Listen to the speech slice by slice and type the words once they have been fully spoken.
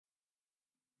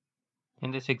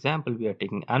In this example, we are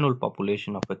taking annual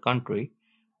population of a country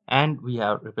and we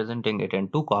are representing it in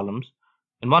two columns.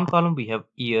 In one column, we have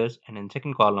years, and in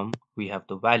second column, we have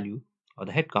the value or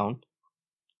the head count.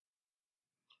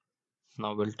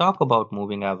 Now we'll talk about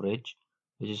moving average,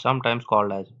 which is sometimes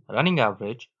called as running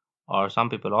average, or some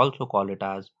people also call it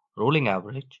as rolling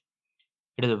average.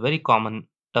 It is a very common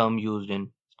term used in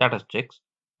statistics,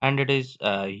 and it is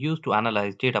used to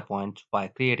analyze data points by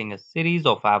creating a series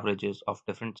of averages of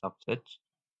different subsets.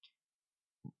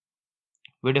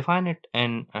 We define it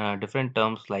in different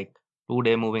terms like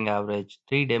 2-day moving average,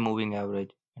 3-day moving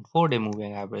average, and 4-day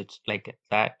moving average, like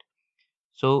that.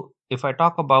 So if I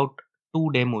talk about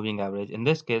 2-day moving average, in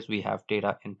this case we have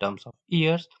data in terms of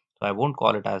years. So I won't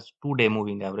call it as 2-day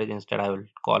moving average. Instead, I will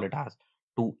call it as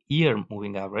 2-year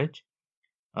moving average,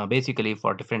 basically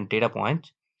for different data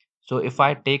points. So if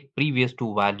I take previous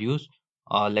two values,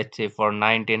 let's say for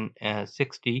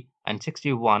 1960 and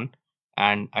 61,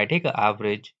 and I take an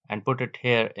average and put it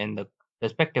here in the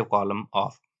respective column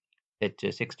of, let's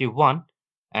say, 61,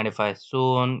 and if I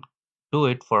so on do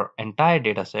it for entire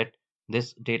data set,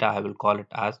 this data I will call it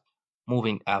as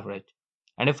moving average.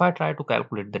 And if I try to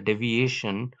calculate the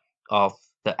deviation of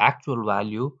the actual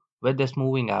value with this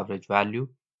moving average value,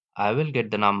 I will get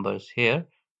the numbers here,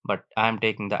 but I am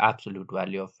taking the absolute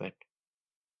value of it.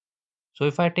 So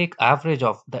if I take average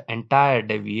of the entire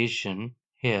deviation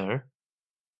here,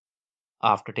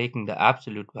 after taking the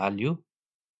absolute value,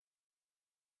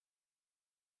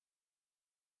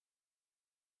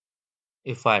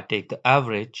 if I take the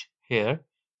average here,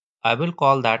 I will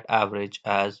call that average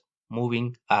as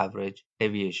moving average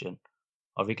deviation,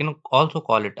 or we can also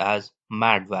call it as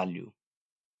MAD value.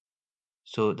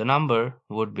 So the number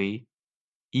would be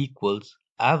equals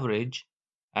average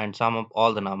and sum up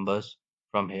all the numbers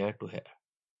from here to here.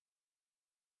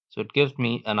 So it gives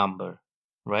me a number,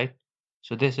 right?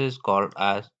 So this is called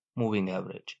as moving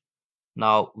average.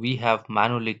 Now we have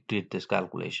manually did this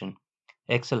calculation.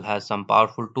 Excel has some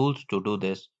powerful tools to do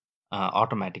this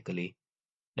automatically.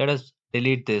 Let us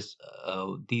delete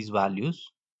these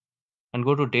values and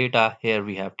go to data. Here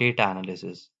we have data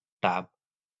analysis tab.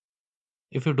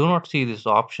 If you do not see this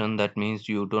option, that means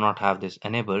you do not have this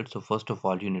enabled. So first of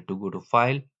all, you need to go to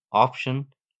File, Option,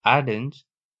 Add-ins,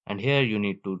 and here you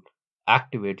need to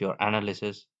activate your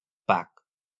analysis pack.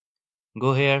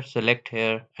 Go here, select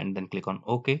here, and then click on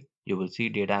OK. You will see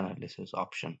data analysis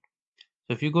option.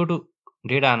 So if you go to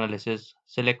data analysis,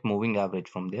 select moving average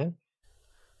from there.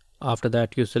 After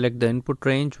that, you select the input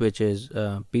range, which is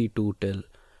P2 till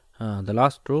the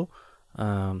last row,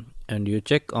 and you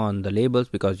check on the labels.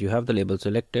 Because you have the label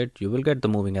selected, you will get the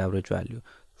moving average value.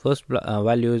 First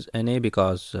value is NA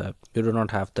because you do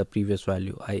not have the previous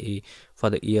value, i.e. for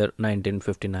the year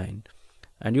 1959.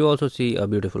 And you also see a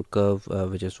beautiful curve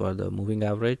which is for the moving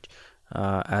average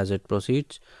as it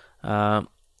proceeds.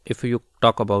 If you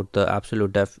talk about the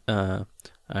absolute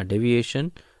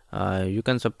deviation, you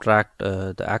can subtract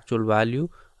the actual value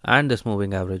and this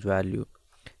moving average value.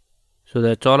 So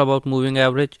that's all about moving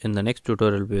average. In the next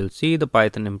tutorial, we will see the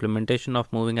Python implementation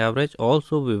of moving average.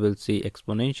 Also, we will see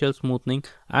exponential smoothing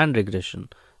and regression.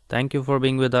 Thank you for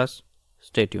being with us.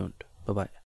 Stay tuned. Bye-bye.